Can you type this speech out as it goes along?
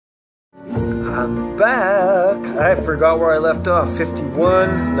I'm back. I forgot where I left off.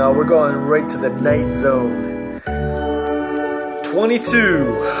 51. No, we're going right to the night zone.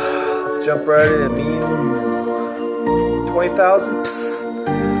 22. Let's jump right in. Me and you. 20,000. Psst.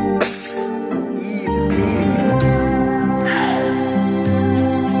 Psst. Easy peasy.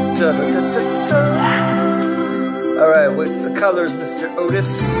 Da, da, da, da, da. Alright, what's the colors, Mr.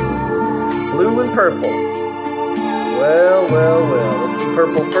 Otis? Blue and purple. Well, well, well. Let's do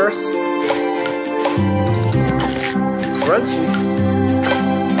purple first. Crunchy.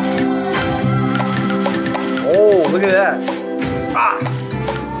 Oh, look at that. Ah!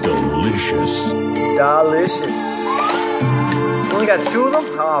 Delicious. Delicious. Only got 2 of them?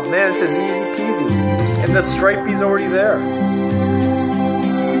 Oh man, it says easy peasy. And the stripey's already there.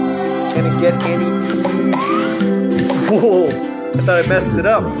 Can it get any easy? Whoa! I thought I messed it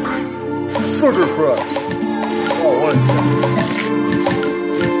up. Sugar crush. Oh, what is that?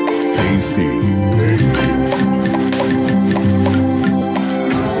 Tasty. Tasty.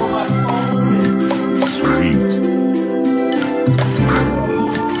 Sweet.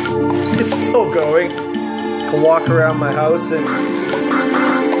 It's still going. Can walk around my house and...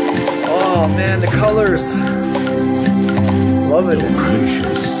 Oh man, the colors. Loving it.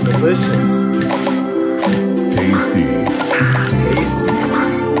 Delicious. Delicious. Tasty. Tasty.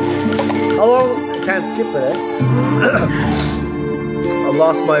 How long? I can't skip it, eh? I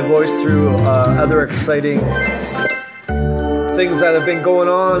lost my voice through other exciting things that have been going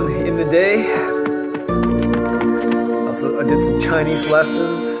on in the day. Also, I did some Chinese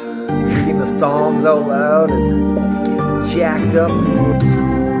lessons, reading the Psalms out loud and getting jacked up.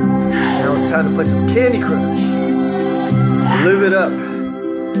 Now it's time to play some Candy Crush. Live it up.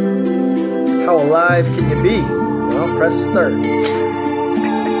 How alive can you be? Well, press start.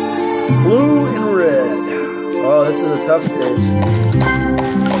 Blue and red. Oh, this is a tough stage.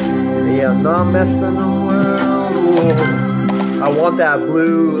 Yeah, not messing around. Whoa. I want that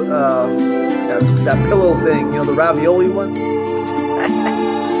blue, that pillow thing, you know, the ravioli one.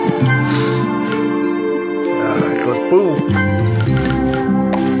 It goes boom.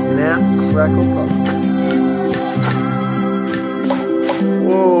 Snap, crackle, pop.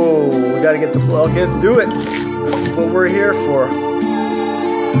 Whoa, we gotta get the blue. Okay, let's do it. That's what we're here for.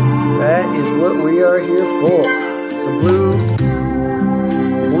 That is what we are here for. So blue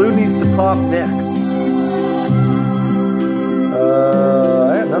needs to pop next.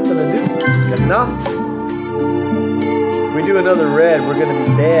 I have nothing to do. Got nothing. If we do another red, we're gonna be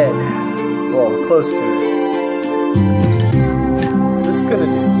dead. Well, close to it. What's this gonna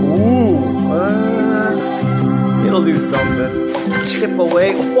do? Ooh, it'll do something. Chip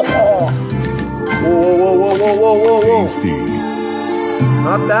away. Whoa, whoa, whoa, whoa, whoa, whoa, whoa, whoa. Tasty.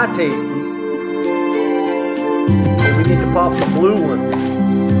 Not that tasty. We need to pop some blue ones.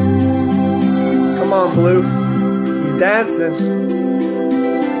 Come on, blue. He's dancing.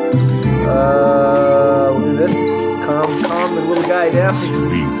 We'll do this. Calm the little guy down.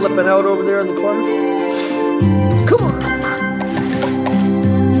 He's flipping out over there in the corner. Come on.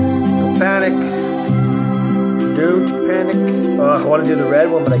 Don't panic. Don't panic. I want to do the red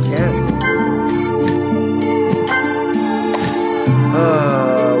one, but I can't.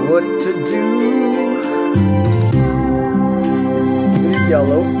 What to do?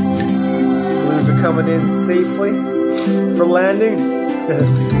 Yellow. Blues are coming in safely for landing.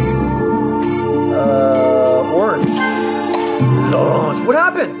 Orange. Launch. What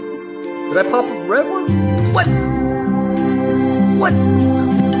happened? Did I pop a red one? What? What?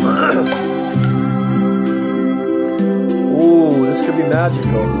 Ooh, this could be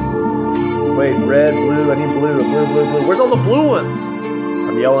magical. Wait, red, blue, I need blue, blue, blue, blue. Where's all the blue ones?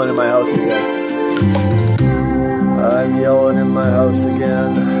 I'm yelling in my house again. I'm yelling in my house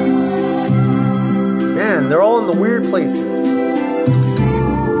again. Man, they're all in the weird places.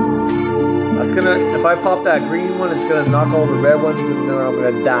 That's gonna, if I pop that green one, it's gonna knock all the red ones and then I'm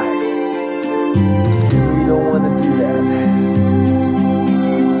gonna die. We don't wanna do that.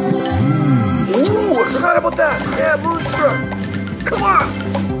 Ooh, I forgot about that. Yeah, Moonstruck. Come on.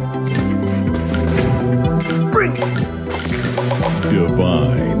 Bring it.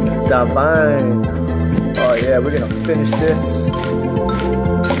 Divine. Divine. Oh yeah, we're gonna finish this.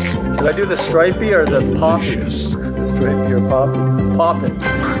 Should I do the stripey or the poppy? The stripey or poppy? It's popping.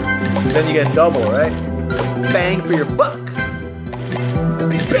 Then you get double, right? Bang for your buck.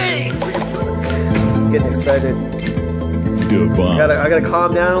 Bang for your buck. I'm getting excited. Divine. I gotta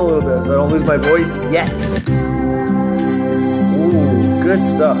calm down a little bit so I don't lose my voice yet. Ooh, good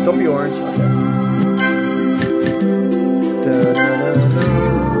stuff. Don't be orange. Okay. Da-da-da-da.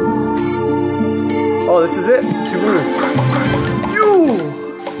 Oh, this is it. 2 moves. You!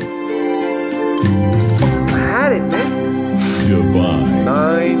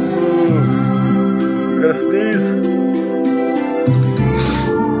 9 moves. We're gonna sneeze.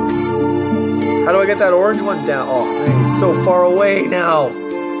 How do I get that orange one down? Oh man, he's so far away now.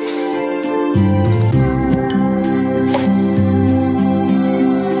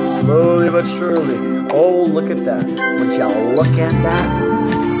 Slowly but surely. Oh, look at that. Would y'all look at that?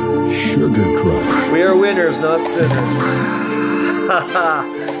 Sugar crush. We are winners, not sinners. Haha.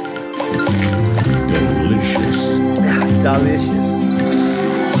 Delicious. Delicious.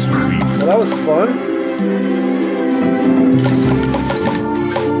 Sweet. Well, that was fun.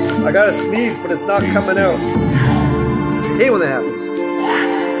 I gotta sneeze, but it's not coming out. I hate when that happens.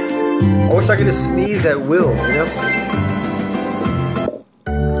 I wish I could just sneeze at will, you know?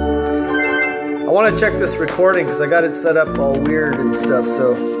 I want to check this recording because I got it set up all weird and stuff,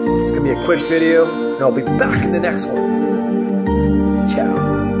 so it's gonna be a quick video, and I'll be back in the next one.